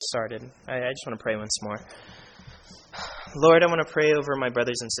started, I just want to pray once more. Lord, I want to pray over my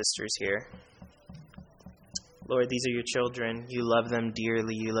brothers and sisters here. Lord, these are your children. You love them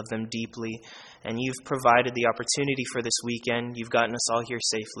dearly. You love them deeply. And you've provided the opportunity for this weekend. You've gotten us all here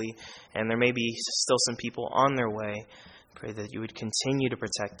safely. And there may be still some people on their way. Pray that you would continue to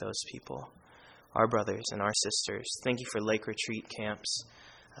protect those people, our brothers and our sisters. Thank you for Lake Retreat camps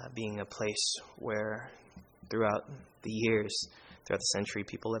being a place where throughout the years, throughout the century,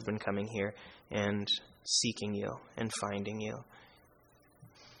 people have been coming here and seeking you and finding you.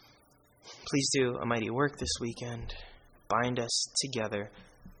 Please do a mighty work this weekend. Bind us together.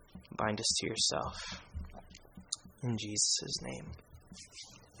 Bind us to yourself. In Jesus' name.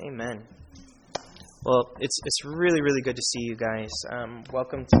 Amen. Well, it's really, really good to see you guys.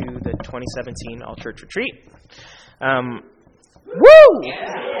 Welcome to the 2017 All Church Retreat. Woo!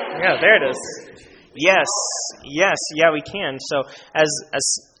 Yeah, there it is. Yes, yeah, we can. So as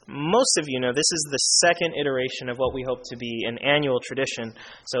most of you know, this is the second iteration of what we hope to be an annual tradition.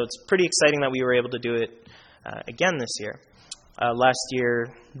 So it's pretty exciting that we were able to do it again this year. Last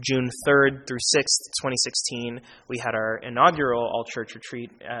year, June 3rd through 6th, 2016, we had our inaugural all-church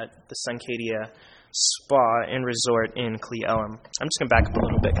retreat at the Suncadia Spa and Resort in Cle Elum. I'm just going to back up a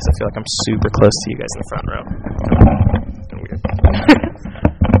little bit because I feel like I'm super close to you guys in the front row. Kind of weird.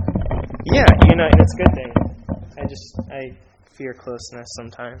 Yeah, and it's a good thing. I fear closeness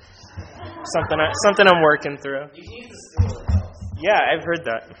sometimes. Something I'm working through. Yeah, I've heard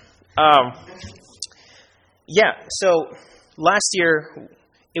that. So last year,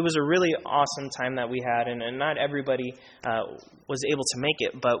 it was a really awesome time that we had, and not everybody was able to make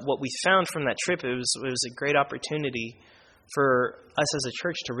it. But what we found from that trip, it was a great opportunity for us as a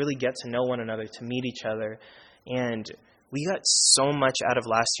church to really get to know one another, to meet each other. And we got so much out of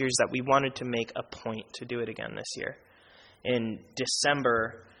last year's that we wanted to make a point to do it again this year. In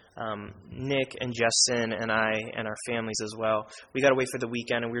December, Nick and Justin and I and our families as well, we got away for the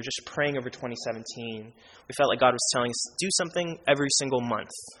weekend and we were just praying over 2017. We felt like God was telling us, do something every single month.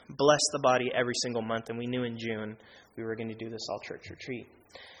 Bless the body every single month. And we knew in June we were going to do this all-church retreat.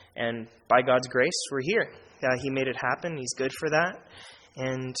 And by God's grace, we're here. He made it happen. He's good for that.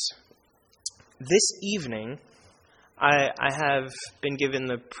 And this evening, I have been given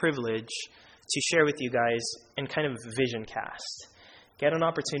the privilege to share with you guys in kind of vision cast. Get an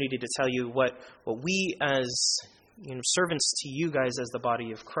opportunity to tell you what we as servants to you guys as the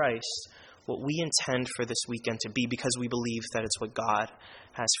body of Christ, what we intend for this weekend to be, because we believe that it's what God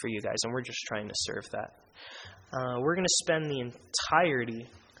has for you guys, and we're just trying to serve that. We're going to spend the entirety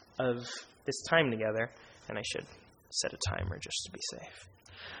of this time together, and I should set a timer just to be safe.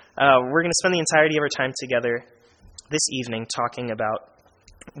 We're going to spend the entirety of our time together this evening talking about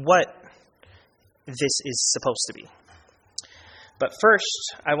what this is supposed to be. But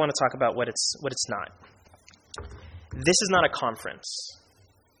first, I want to talk about what it's not. This is not a conference.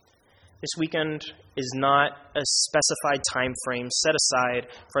 This weekend is not a specified time frame set aside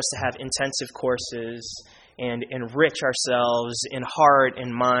for us to have intensive courses and enrich ourselves in heart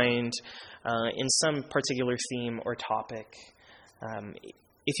and mind in some particular theme or topic.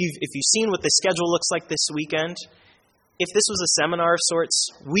 If you've seen what the schedule looks like this weekend, if this was a seminar of sorts,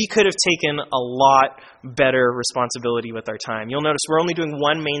 we could have taken a lot better responsibility with our time. You'll notice we're only doing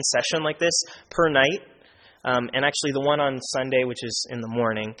one main session like this per night. And actually the one on Sunday, which is in the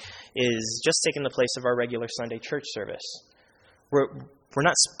morning, is just taking the place of our regular Sunday church service. We're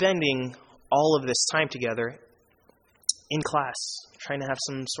not spending all of this time together in class, trying to have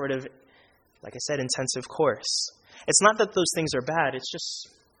some sort of, like I said, intensive course. It's not that those things are bad. It's just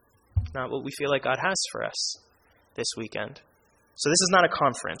not what we feel like God has for us this weekend. So this is not a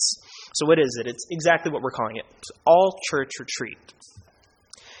conference. So what is it? It's exactly what we're calling it. It's all church retreat.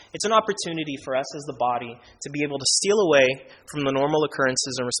 It's an opportunity for us as the body to be able to steal away from the normal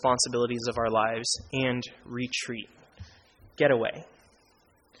occurrences and responsibilities of our lives and retreat. Get away.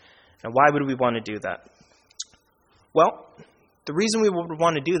 Now, why would we want to do that? Well, the reason we would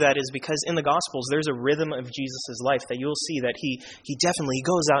want to do that is because in the Gospels, there's a rhythm of Jesus' life that you'll see that he definitely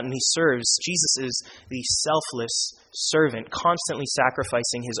goes out and he serves. Jesus is the selfless servant, constantly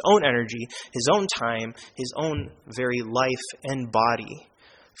sacrificing his own energy, his own time, his own very life and body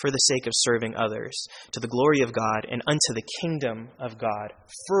for the sake of serving others, to the glory of God and unto the kingdom of God,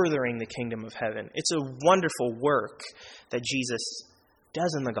 furthering the kingdom of heaven. It's a wonderful work that Jesus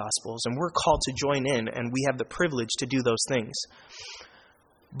does in the Gospels, and we're called to join in, and we have the privilege to do those things.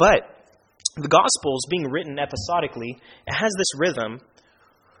 But the Gospels, being written episodically, it has this rhythm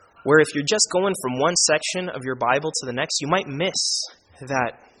where if you're just going from one section of your Bible to the next, you might miss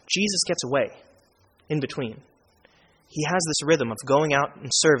that Jesus gets away in between. He has this rhythm of going out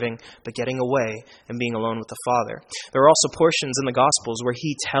and serving, but getting away and being alone with the Father. There are also portions in the Gospels where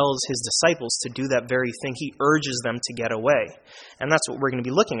he tells his disciples to do that very thing. He urges them to get away. And that's what we're going to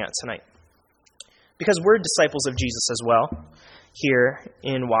be looking at tonight. Because we're disciples of Jesus as well, here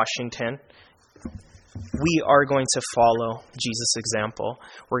in Washington. We are going to follow Jesus' example.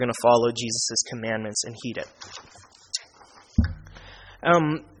 We're going to follow Jesus' commandments and heed it.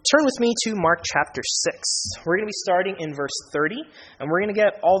 Turn with me to Mark chapter 6. We're going to be starting in verse 30, and we're going to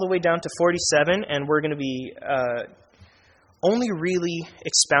get all the way down to 47, and we're going to be only really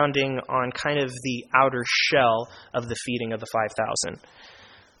expounding on kind of the outer shell of the feeding of the 5,000.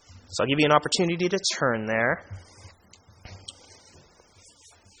 So I'll give you an opportunity to turn there.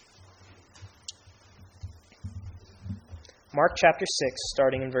 Mark chapter 6,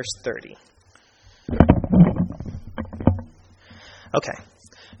 starting in verse 30. Okay.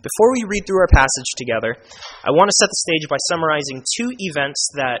 Before we read through our passage together, I want to set the stage by summarizing two events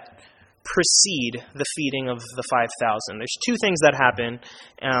that precede the feeding of the 5,000. There's two things that happen,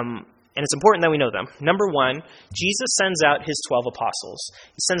 and it's important that we know them. Number one, Jesus sends out his 12 apostles.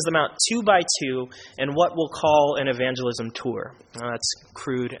 He sends them out 2 by 2 in what we'll call an evangelism tour. That's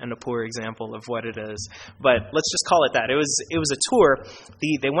crude and a poor example of what it is, but let's just call it that. It was a tour.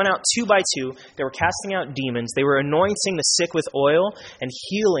 They went out 2 by 2. They were casting out demons. They were anointing the sick with oil and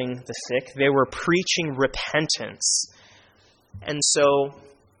healing the sick. They were preaching repentance. And so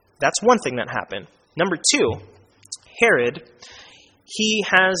that's one thing that happened. Number two, Herod, he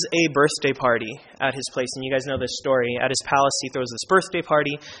has a birthday party at his place, and you guys know this story. At his palace, he throws this birthday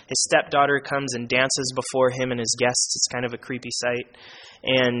party. His stepdaughter comes and dances before him and his guests. It's kind of a creepy sight.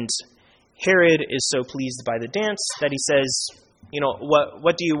 And Herod is so pleased by the dance that he says,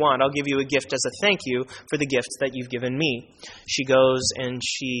 what do you want? I'll give you a gift as a thank you for the gift that you've given me. She goes and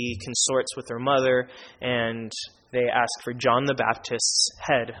she consorts with her mother, and they ask for John the Baptist's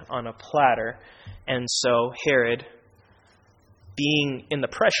head on a platter. And so Herod, being in the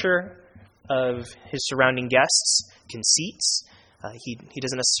pressure of his surrounding guests, conceits. He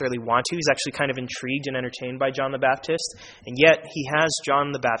doesn't necessarily want to. He's actually kind of intrigued and entertained by John the Baptist. And yet he has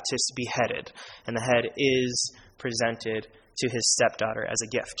John the Baptist beheaded. And the head is presented to his stepdaughter as a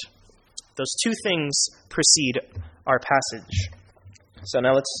gift. Those two things precede our passage. So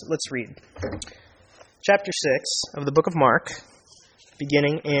now let's read. Chapter 6 of the book of Mark,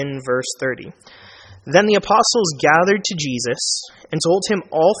 beginning in verse 30. Then the apostles gathered to Jesus and told him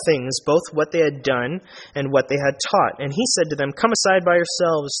all things, both what they had done and what they had taught. And he said to them, "Come aside by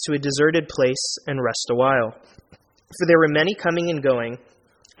yourselves to a deserted place and rest a while." For there were many coming and going,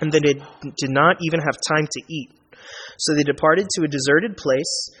 and they did not even have time to eat. So they departed to a deserted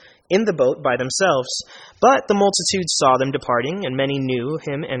place in the boat by themselves. But the multitude saw them departing, and many knew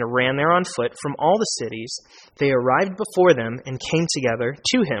him and ran there on foot from all the cities. They arrived before them and came together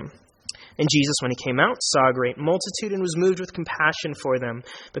to him. And Jesus, when he came out, saw a great multitude and was moved with compassion for them,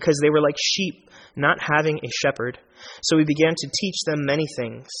 because they were like sheep, not having a shepherd. So he began to teach them many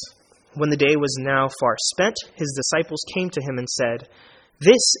things. When the day was now far spent, his disciples came to him and said,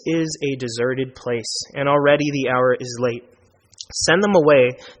 "This is a deserted place, and already the hour is late. Send them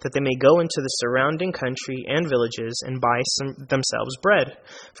away, that they may go into the surrounding country and villages and buy themselves bread,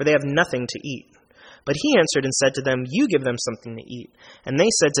 for they have nothing to eat." But he answered and said to them, "You give them something to eat." And they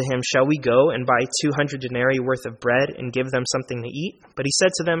said to him, "Shall we go and buy 200 denarii worth of bread and give them something to eat?" But he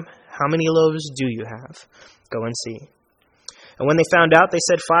said to them, "How many loaves do you have? Go and see." And when they found out, they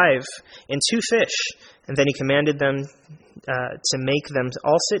said, 5 and 2 fish. And then he commanded them to make them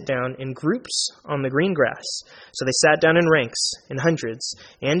all sit down in groups on the green grass. So they sat down in ranks, in hundreds,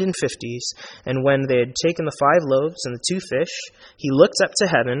 and in 50s. And when they had taken the 5 loaves and the 2 fish, he looked up to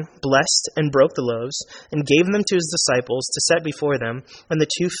heaven, blessed and broke the loaves, and gave them to his disciples to set before them, and the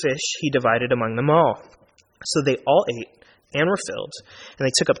 2 fish he divided among them all. So they all ate and were filled. And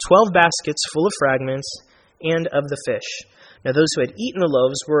they took up 12 baskets full of fragments and of the fish. Now those who had eaten the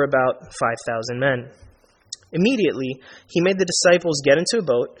loaves were about 5,000 men. Immediately, he made the disciples get into a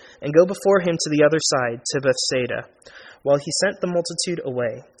boat and go before him to the other side, to Bethsaida, while he sent the multitude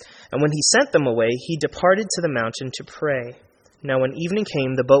away. And when he sent them away, he departed to the mountain to pray. Now when evening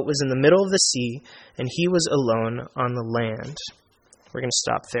came, the boat was in the middle of the sea, and he was alone on the land. We're going to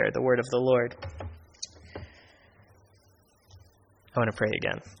stop there, the word of the Lord. I want to pray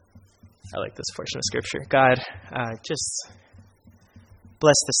again. I like this portion of Scripture. God, just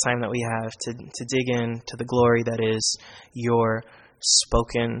bless this time that we have to dig into the glory that is your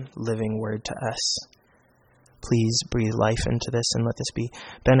spoken living word to us. Please breathe life into this and let this be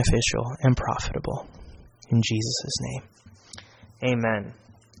beneficial and profitable. In Jesus' name, amen.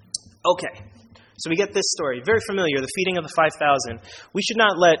 Okay, So we get this story, very familiar, the feeding of the 5,000. We should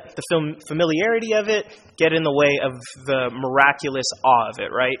not let the familiarity of it get in the way of the miraculous awe of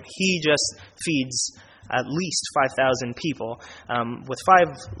it, right? He just feeds at least 5,000 people with 5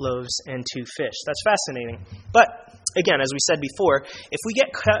 loaves and 2 fish. That's fascinating. But again, as we said before, if we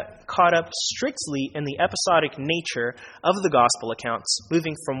get caught up strictly in the episodic nature of the gospel accounts,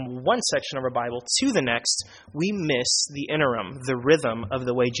 moving from one section of our Bible to the next, we miss the interim, the rhythm of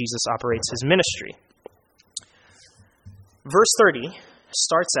the way Jesus operates his ministry. Verse 30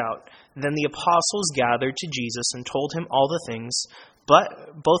 starts out, "Then the apostles gathered to Jesus and told him all the things,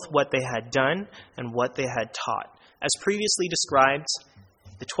 but both what they had done and what they had taught." As previously described,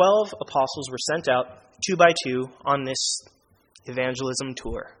 the 12 apostles were sent out 2 by 2 on this evangelism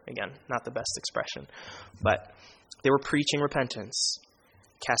tour. Again, not the best expression, but they were preaching repentance,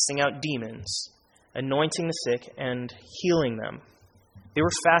 casting out demons, anointing the sick, and healing them. They were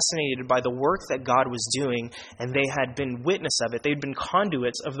fascinated by the work that God was doing, and they had been witness of it. They had been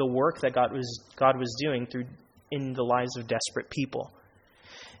conduits of the work that God was doing in the lives of desperate people.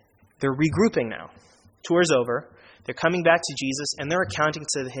 They're regrouping now. Tour's over. They're coming back to Jesus, and they're accounting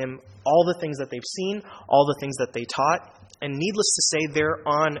to him all the things that they've seen, all the things that they taught. And needless to say, they're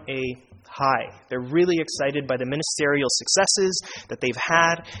on a high. They're really excited by the ministerial successes that they've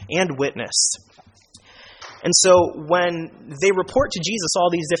had and witnessed. And so when they report to Jesus all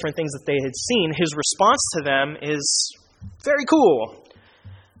these different things that they had seen, his response to them is very cool.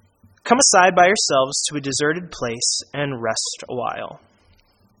 "Come aside by yourselves to a deserted place and rest a while."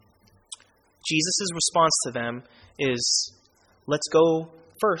 Jesus' response to them is, let's go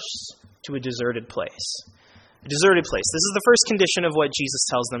first to a deserted place. A deserted place. This is the first condition of what Jesus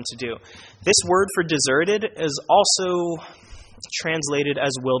tells them to do. This word for deserted is also translated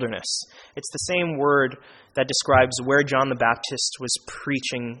as wilderness. It's the same word that describes where John the Baptist was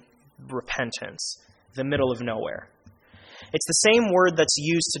preaching repentance, the middle of nowhere. It's the same word that's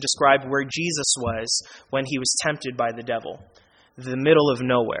used to describe where Jesus was when he was tempted by the devil, the middle of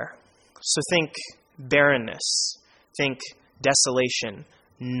nowhere. So think barrenness, think desolation,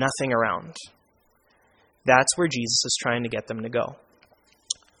 nothing around. That's where Jesus is trying to get them to go.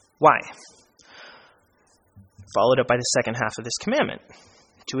 Why? Followed up by the second half of this commandment.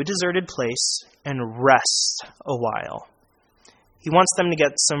 To a deserted place and rest a while. He wants them to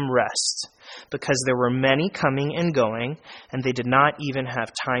get some rest because there were many coming and going, and they did not even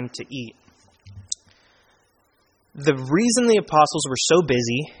have time to eat. The reason the apostles were so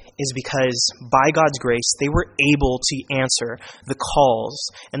busy is because by God's grace, they were able to answer the calls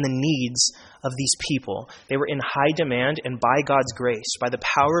and the needs of these people. They were in high demand, and by God's grace, by the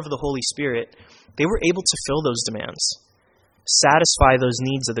power of the Holy Spirit, they were able to fill those demands, satisfy those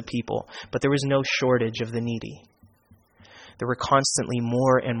needs of the people, but there was no shortage of the needy. There were constantly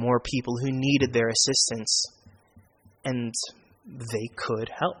more and more people who needed their assistance, and they could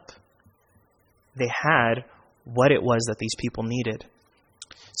help. They had what it was that these people needed.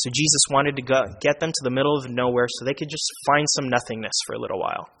 So Jesus wanted to get them to the middle of nowhere so they could just find some nothingness for a little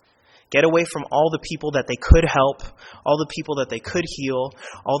while. Get away from all the people that they could help, all the people that they could heal,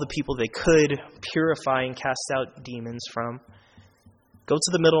 all the people they could purify and cast out demons from. Go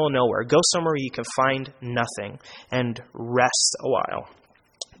to the middle of nowhere. Go somewhere you can find nothing and rest a while.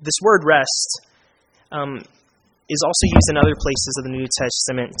 This word rest is also used in other places of the New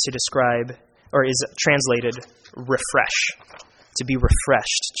Testament to describe, or is translated refresh, to be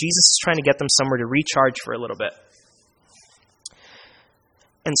refreshed. Jesus is trying to get them somewhere to recharge for a little bit.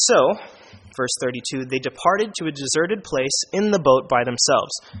 And so, verse 32, they departed to a deserted place in the boat by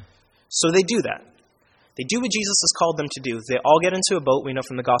themselves. So they do that. They do what Jesus has called them to do. They all get into a boat. We know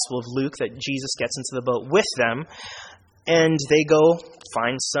from the Gospel of Luke that Jesus gets into the boat with them, and they go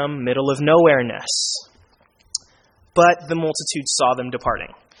find some middle of nowhere-ness. But the multitude saw them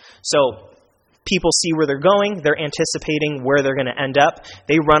departing. So people see where they're going. They're anticipating where they're going to end up.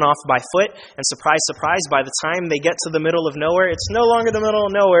 They run off by foot, and surprise, surprise, by the time they get to the middle of nowhere, it's no longer the middle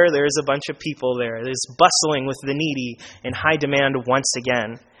of nowhere. There's a bunch of people there. There's bustling with the needy in high demand once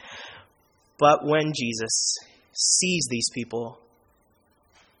again. But when Jesus sees these people,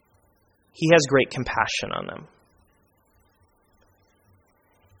 he has great compassion on them.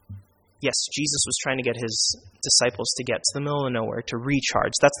 Yes, Jesus was trying to get his disciples to get to the middle of nowhere, to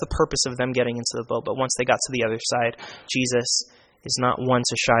recharge. That's the purpose of them getting into the boat. But once they got to the other side, Jesus is not one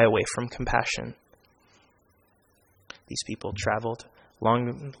to shy away from compassion. These people traveled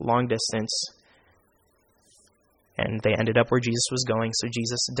long distance, and they ended up where Jesus was going, so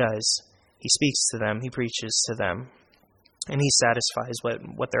Jesus does. He speaks to them, he preaches to them, and he satisfies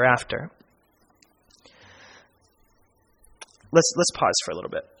what they're after. Let's pause for a little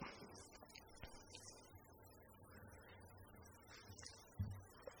bit.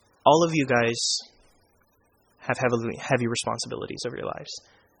 all of you guys have heavy responsibilities over your lives.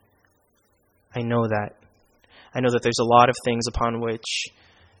 I know that. I know that there's a lot of things upon which,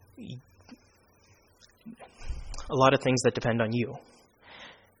 a lot of things that depend on you.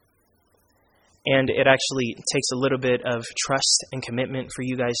 And it actually takes a little bit of trust and commitment for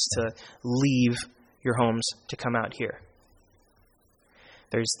you guys to leave your homes to come out here.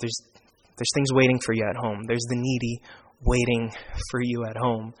 There's things waiting for you at home. There's the needy waiting for you at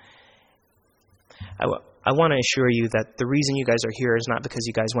home. I want to assure you that the reason you guys are here is not because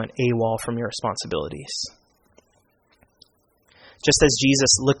you guys went AWOL from your responsibilities. Just as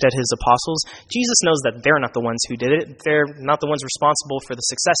Jesus looked at his apostles, Jesus knows that they're not the ones who did it. They're not the ones responsible for the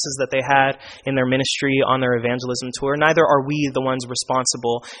successes that they had in their ministry on their evangelism tour. Neither are we the ones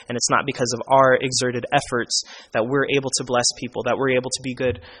responsible, and it's not because of our exerted efforts that we're able to bless people, that we're able to be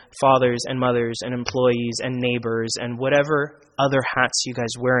good fathers and mothers and employees and neighbors and whatever other hats you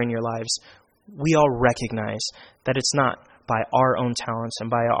guys wear in your lives. We all recognize that it's not by our own talents and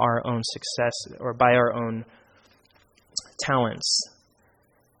by our own success or by our own talents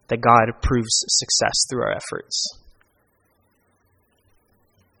that God proves success through our efforts.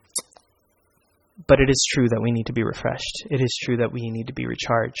 But it is true that we need to be refreshed. It is true that we need to be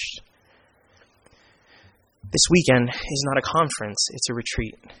recharged. This weekend is not a conference, it's a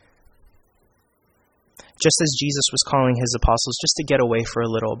retreat. Just as Jesus was calling his apostles just to get away for a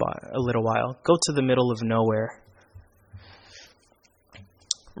little while, go to the middle of nowhere.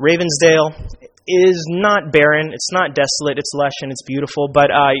 Ravensdale is not barren, it's not desolate, it's lush and it's beautiful,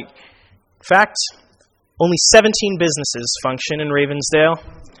 but in fact, only 17 businesses function in Ravensdale.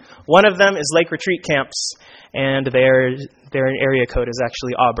 One of them is Lake Retreat Camps, and their area code is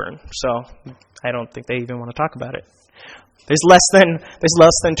actually Auburn, so I don't think they even want to talk about it. There's less than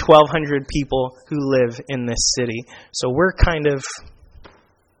 1,200 people who live in this city, so we're kind of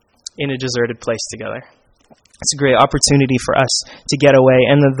in a deserted place together. It's a great opportunity for us to get away.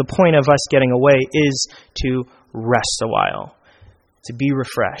 And the point of us getting away is to rest a while, to be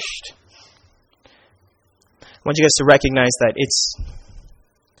refreshed. I want you guys to recognize that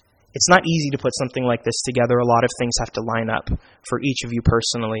it's not easy to put something like this together. A lot of things have to line up for each of you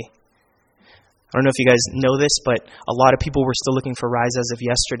personally. I don't know if you guys know this, but a lot of people were still looking for Rise as of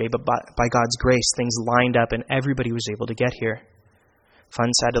yesterday, but by God's grace, things lined up and everybody was able to get here.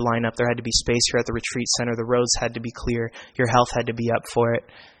 Funds had to line up. There had to be space here at the retreat center. The roads had to be clear. Your health had to be up for it.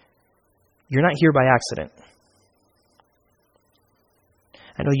 You're not here by accident.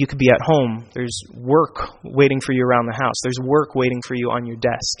 I know you could be at home. There's work waiting for you around the house. There's work waiting for you on your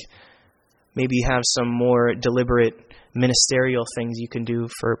desk. Maybe you have some more deliberate ministerial things you can do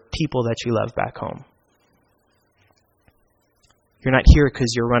for people that you love back home. You're not here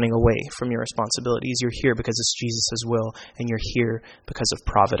because you're running away from your responsibilities. You're here because it's Jesus' will, and you're here because of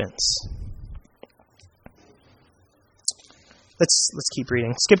providence. Let's keep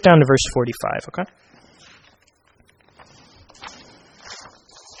reading. Skip down to verse 45, okay?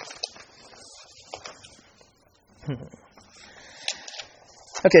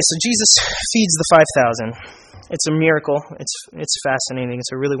 Okay, so Jesus feeds the 5,000. It's a miracle. It's fascinating.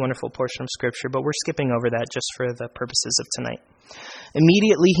 It's a really wonderful portion of Scripture, but we're skipping over that just for the purposes of tonight.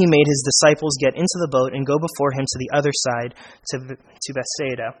 Immediately he made his disciples get into the boat and go before him to the other side, to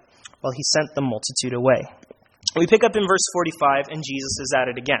Bethsaida, while he sent the multitude away. We pick up in verse 45, and Jesus is at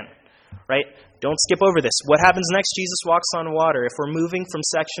it again. Right? Don't skip over this. What happens next? Jesus walks on water. If we're moving from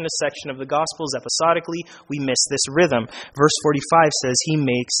section to section of the Gospels episodically, we miss this rhythm. Verse 45 says he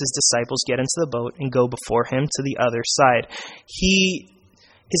makes his disciples get into the boat and go before him to the other side.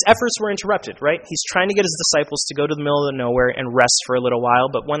 His efforts were interrupted, right? He's trying to get his disciples to go to the middle of nowhere and rest for a little while,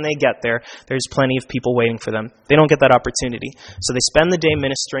 but when they get there, there's plenty of people waiting for them. They don't get that opportunity. So they spend the day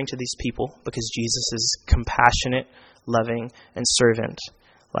ministering to these people because Jesus is compassionate, loving, and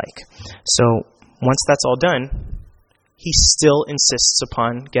servant-like. So once that's all done, he still insists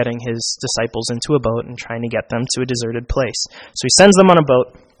upon getting his disciples into a boat and trying to get them to a deserted place. So he sends them on a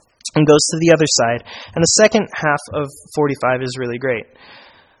boat and goes to the other side. And the second half of 45 is really great.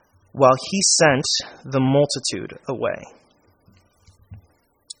 While he sent the multitude away.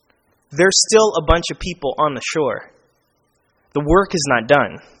 There's still a bunch of people on the shore. The work is not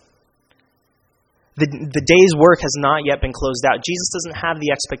done. The day's work has not yet been closed out. Jesus doesn't have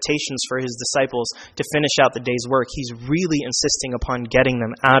the expectations for his disciples to finish out the day's work. He's really insisting upon getting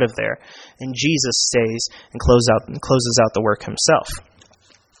them out of there. And Jesus stays and closes out the work himself.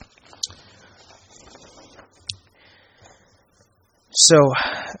 So,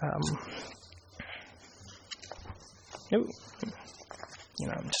 I'm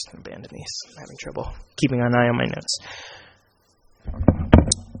just going to abandon these. I'm having trouble keeping an eye on my notes.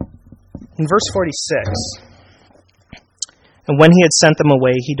 In verse 46, and when he had sent them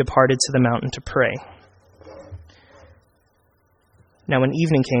away, he departed to the mountain to pray. Now when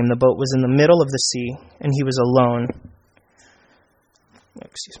evening came, the boat was in the middle of the sea, and he was alone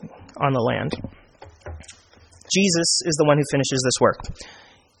on the land. Jesus is the one who finishes this work.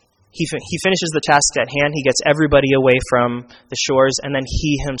 He finishes the task at hand. He gets everybody away from the shores, and then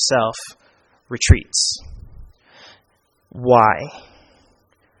he himself retreats. Why?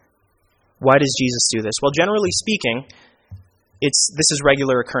 Why does Jesus do this? Well, generally speaking, this is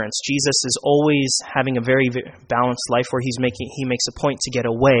regular occurrence. Jesus is always having a very balanced life where he makes a point to get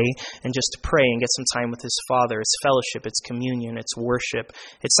away and just to pray and get some time with his Father. It's fellowship, it's communion, it's worship.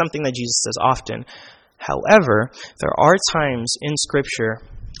 It's something that Jesus does often. However, there are times in Scripture,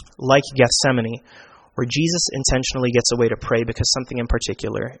 like Gethsemane, where Jesus intentionally gets away to pray because something in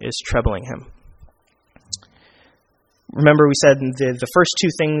particular is troubling him. Remember, we said the first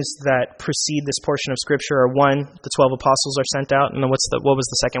two things that precede this portion of Scripture are, one, the 12 apostles are sent out, and then what was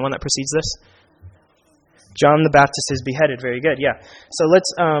the second one that precedes this? John the Baptist is beheaded. Very good, yeah. So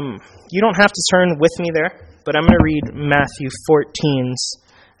let's, you don't have to turn with me there, but I'm going to read Matthew 14's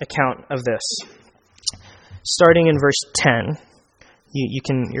account of this. Starting in verse 10,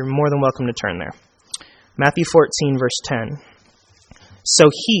 you're more than welcome to turn there. Matthew 14, verse 10. So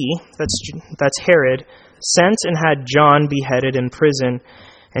he, that's Herod, sent and had John beheaded in prison,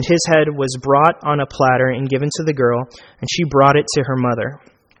 and his head was brought on a platter and given to the girl, and she brought it to her mother.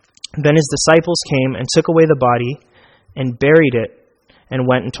 Then his disciples came and took away the body and buried it and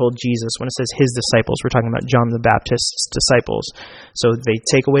went and told Jesus. When it says his disciples, we're talking about John the Baptist's disciples. So they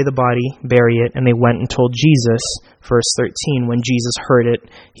take away the body, bury it, and they went and told Jesus. Verse 13, when Jesus heard it,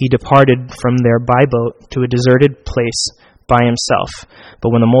 he departed from there by boat to a deserted place by himself.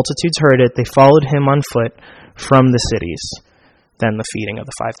 But when the multitudes heard it, they followed him on foot from the cities. Then the feeding of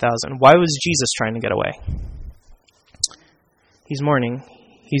the 5,000. Why was Jesus trying to get away? He's mourning.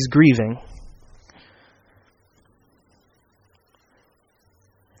 He's grieving.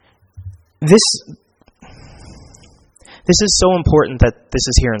 This is so important that this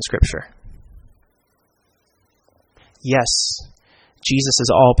is here in Scripture. Yes, Jesus is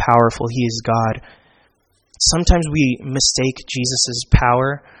all-powerful. He is God. Sometimes we mistake Jesus'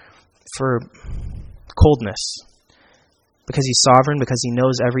 power for coldness. Because he's sovereign, because he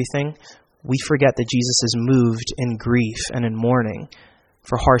knows everything, we forget that Jesus is moved in grief and in mourning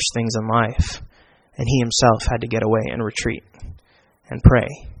for harsh things in life. And he himself had to get away and retreat and pray.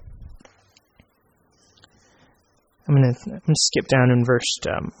 I'm going to skip down in verse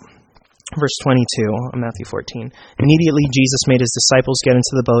 22 of Matthew 14. Immediately Jesus made his disciples get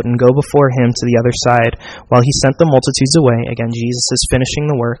into the boat and go before him to the other side, while he sent the multitudes away. Again, Jesus is finishing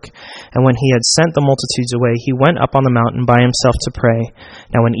the work. And when he had sent the multitudes away, he went up on the mountain by himself to pray.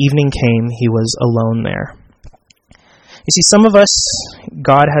 Now when evening came, he was alone there. You see, some of us,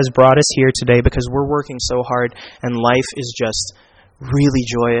 God has brought us here today because we're working so hard and life is just really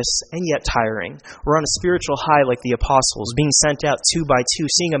joyous and yet tiring. We're on a spiritual high like the apostles, being sent out 2 by 2,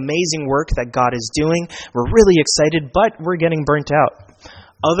 seeing amazing work that God is doing. We're really excited, but we're getting burnt out.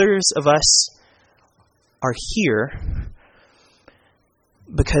 Others of us are here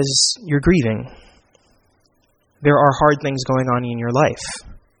because you're grieving. There are hard things going on in your life.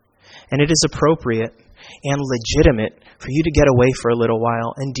 And it is appropriate and legitimate for you to get away for a little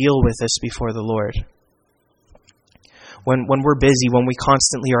while and deal with this before the Lord. When we're busy, when we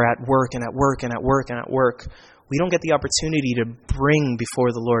constantly are at work and at work and at work and at work, we don't get the opportunity to bring before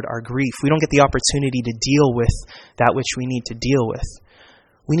the Lord our grief. We don't get the opportunity to deal with that which we need to deal with.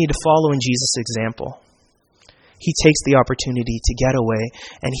 We need to follow in Jesus' example. He takes the opportunity to get away,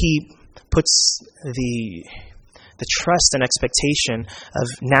 and he puts the trust and expectation of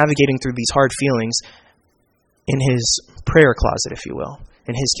navigating through these hard feelings in his prayer closet, if you will.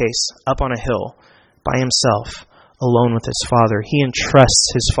 In his case, up on a hill by himself, alone with his Father. He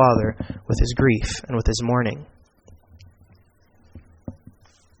entrusts his Father with his grief and with his mourning.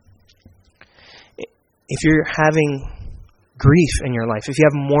 If you're having grief in your life, if you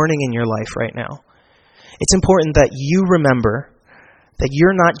have mourning in your life right now, it's important that you remember that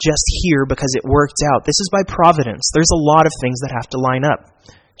you're not just here because it worked out. This is by providence. There's a lot of things that have to line up.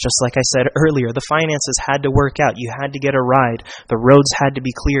 Just like I said earlier, the finances had to work out. You had to get a ride. The roads had to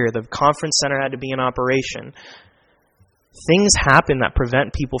be clear. The conference center had to be in operation. Things happen that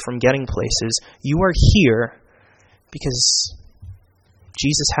prevent people from getting places. You are here because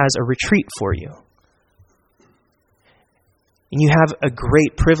Jesus has a retreat for you. And you have a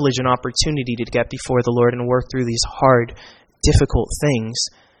great privilege and opportunity to get before the Lord and work through these hard, difficult things.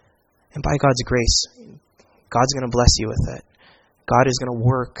 And by God's grace, God's going to bless you with it. God is going to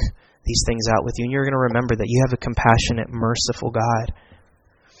work these things out with you, and you're going to remember that you have a compassionate, merciful God.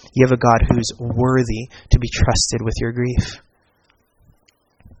 You have a God who's worthy to be trusted with your grief.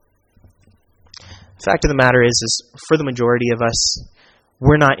 The fact of the matter is for the majority of us,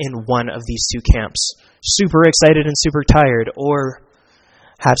 we're not in one of these two camps. Super excited and super tired, or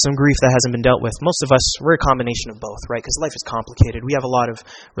have some grief that hasn't been dealt with. Most of us, we're a combination of both, right? Because life is complicated. We have a lot of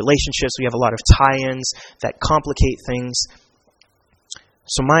relationships. We have a lot of tie-ins that complicate things.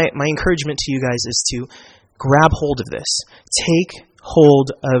 So my encouragement to you guys is to grab hold of this. Take hold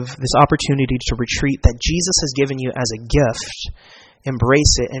of this opportunity to retreat that Jesus has given you as a gift.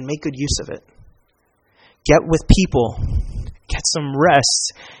 Embrace it and make good use of it. Get with people. Get some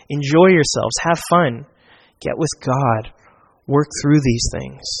rest. Enjoy yourselves. Have fun. Get with God. Work through these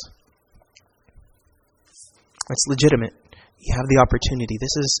things. It's legitimate. You have the opportunity.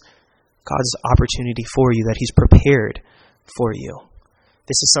 This is God's opportunity for you that He's prepared for you.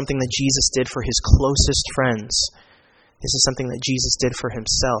 This is something that Jesus did for His closest friends. This is something that Jesus did for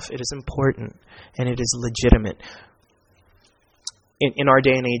Himself. It is important and it is legitimate. In our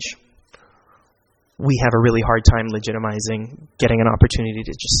day and age, we have a really hard time legitimizing getting an opportunity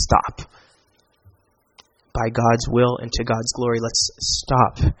to just stop. By God's will and to God's glory, let's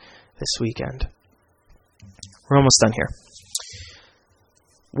stop this weekend. We're almost done here.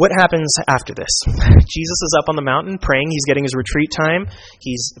 What happens after this? Jesus is up on the mountain praying. He's getting his retreat time.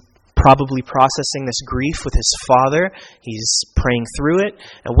 He's probably processing this grief with his Father. He's praying through it.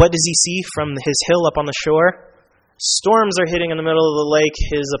 And what does he see from his hill up on the shore? Storms are hitting in the middle of the lake.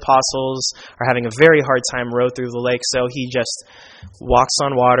 His apostles are having a very hard time row through the lake, so he just walks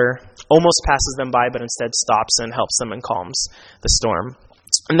on water, almost passes them by, but instead stops and helps them and calms the storm.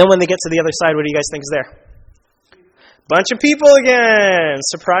 And then when they get to the other side, what do you guys think is there? Bunch of people again!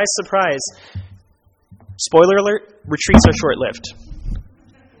 Surprise, surprise. Spoiler alert, retreats are short-lived.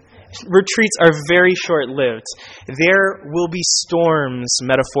 Retreats are very short-lived. There will be storms,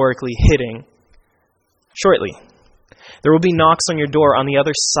 metaphorically, hitting shortly. There will be knocks on your door on the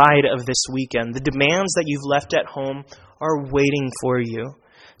other side of this weekend. The demands that you've left at home are waiting for you.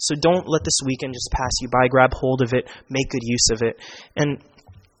 So don't let this weekend just pass you by. Grab hold of it. Make good use of it. And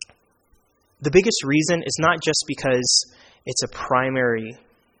the biggest reason is not just because it's a primary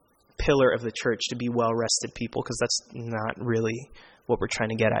pillar of the church to be well-rested people, because that's not really what we're trying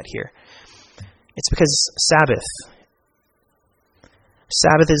to get at here. It's because Sabbath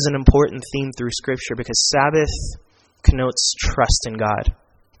is an important theme through Scripture, because Sabbath connotes trust in God.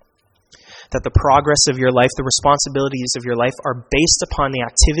 That the progress of your life, the responsibilities of your life are based upon the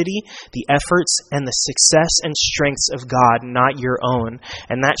activity, the efforts, and the success and strengths of God, not your own.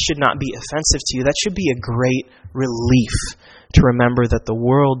 And that should not be offensive to you. That should be a great relief to remember that the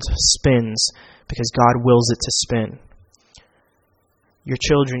world spins because God wills it to spin. Your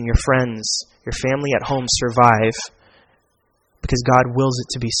children, your friends, your family at home survive because God wills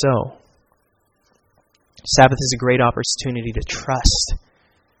it to be so. Sabbath is a great opportunity to trust.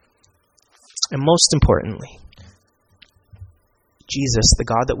 And most importantly, Jesus, the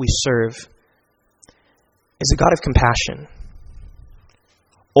God that we serve, is a God of compassion,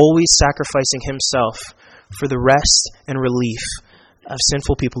 always sacrificing himself for the rest and relief of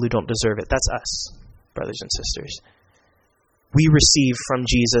sinful people who don't deserve it. That's us, brothers and sisters. We receive from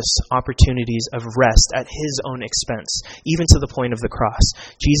Jesus opportunities of rest at his own expense, even to the point of the cross.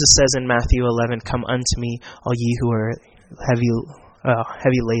 Jesus says in Matthew 11, "Come unto me, all ye who are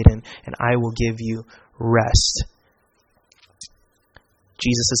heavy laden, and I will give you rest."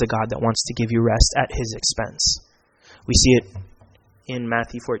 Jesus is a God that wants to give you rest at his expense. We see it in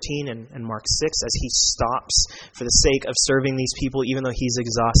Matthew 14 and Mark 6 as he stops for the sake of serving these people, even though he's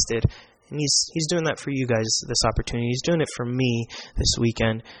exhausted. And he's doing that for you guys, this opportunity. He's doing it for me this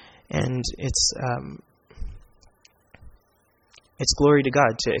weekend. And it's glory to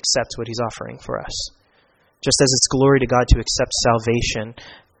God to accept what he's offering for us. Just as it's glory to God to accept salvation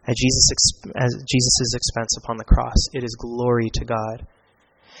at Jesus' expense upon the cross, it is glory to God.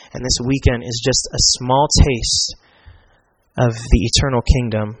 And this weekend is just a small taste of the eternal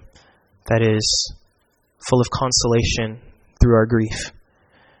kingdom that is full of consolation through our grief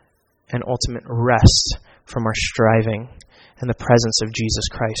and ultimate rest from our striving in the presence of Jesus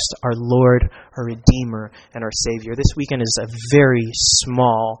Christ, our Lord, our Redeemer, and our Savior. This weekend is a very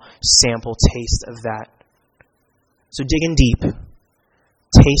small sample taste of that. So dig in deep.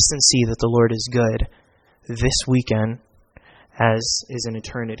 Taste and see that the Lord is good this weekend as is in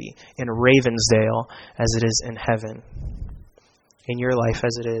eternity, in Ravensdale as it is in heaven, in your life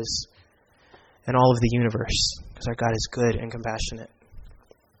as it is in all of the universe, because our God is good and compassionate.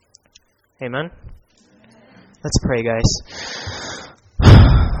 Amen? Let's pray, guys.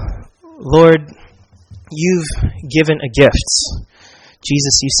 Lord, you've given a gift.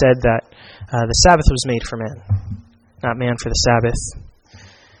 Jesus, you said that the Sabbath was made for man, not man for the Sabbath.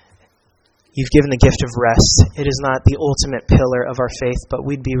 You've given the gift of rest. It is not the ultimate pillar of our faith, but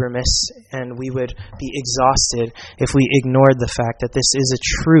we'd be remiss and we would be exhausted if we ignored the fact that this is a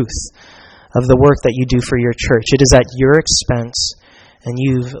truth of the work that you do for your church. It is at your expense, and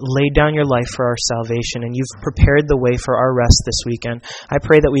you've laid down your life for our salvation, and you've prepared the way for our rest this weekend. I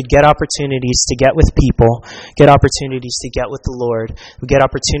pray that we'd get opportunities to get with people, get opportunities to get with the Lord, we get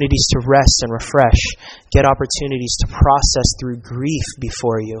opportunities to rest and refresh, get opportunities to process through grief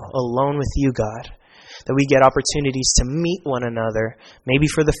before you, alone with you, God. That we get opportunities to meet one another, maybe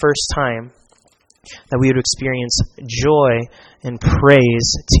for the first time, that we would experience joy and praise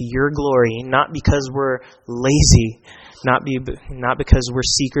to your glory, not because we're lazy, not because we're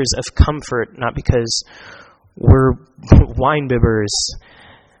seekers of comfort, not because we're wine bibbers,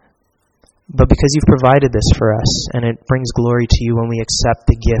 but because you've provided this for us, and it brings glory to you when we accept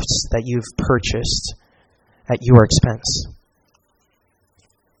the gifts that you've purchased at your expense.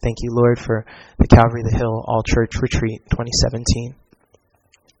 Thank you, Lord, for the Calvary the Hill All Church Retreat 2017.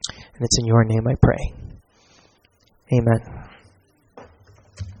 And it's in your name I pray. Amen.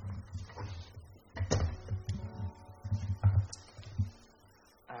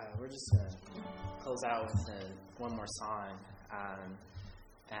 We're just going to close out with one more song.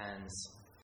 And